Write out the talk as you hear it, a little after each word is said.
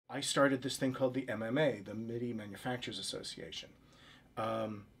I started this thing called the MMA, the MIDI Manufacturers Association.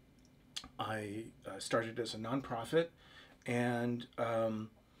 I started as a nonprofit, and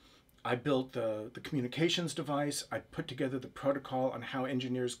I built the communications device. I put together the protocol on how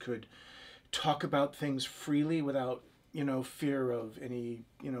engineers could talk about things freely without, fear of any,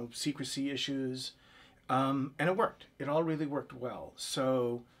 secrecy issues. And it worked. It all really worked well.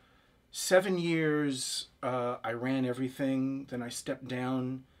 So 7 years, I ran everything. Then I stepped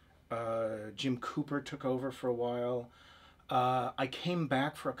down. Jim Cooper took over for a while. I came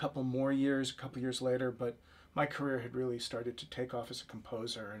back for a couple more years, a couple years later, but my career had really started to take off as a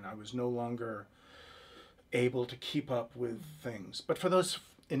composer, and I was no longer able to keep up with things. But for those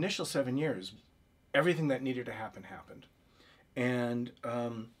initial 7 years, everything that needed to happen happened. And,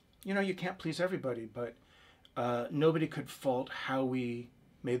 you can't please everybody, but nobody could fault how we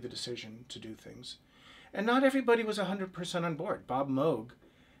made the decision to do things. And not everybody was 100% on board. Bob Moog,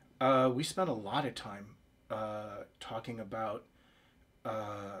 we spent a lot of time talking about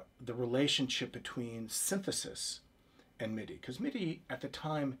the relationship between synthesis and MIDI, because MIDI at the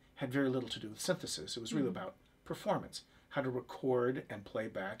time had very little to do with synthesis. It was really about performance, how to record and play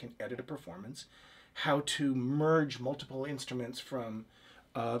back and edit a performance, how to merge multiple instruments from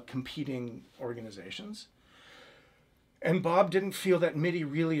competing organizations. And Bob didn't feel that MIDI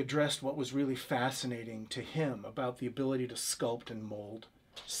really addressed what was really fascinating to him about the ability to sculpt and mold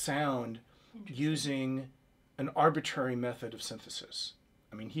sound using an arbitrary method of synthesis.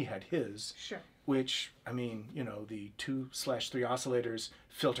 I mean, he had his, Sure. which, the 2/3 oscillators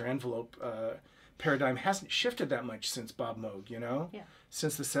filter envelope paradigm hasn't shifted that much since Bob Moog, Yeah.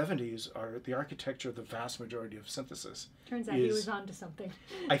 Since the 70s, the architecture of the vast majority of synthesis. Turns out he was onto something.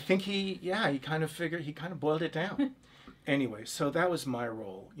 I think he kind of boiled it down. Anyway, so that was my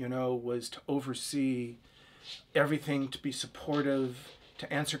role, was to oversee everything, to be supportive,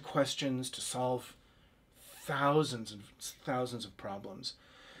 to answer questions, to solve thousands and thousands of problems,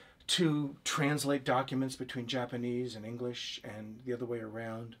 to translate documents between Japanese and English and the other way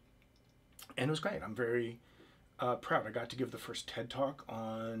around. And it was great. I'm very proud. I got to give the first TED Talk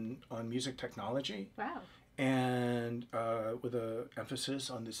on music technology. Wow. And with an emphasis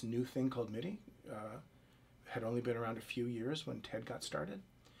on this new thing called MIDI. Had only been around a few years when TED got started.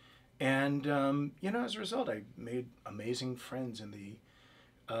 And, as a result, I made amazing friends in the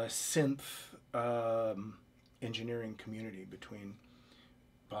synth engineering community between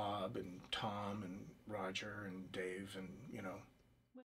Bob and Tom and Roger and Dave and,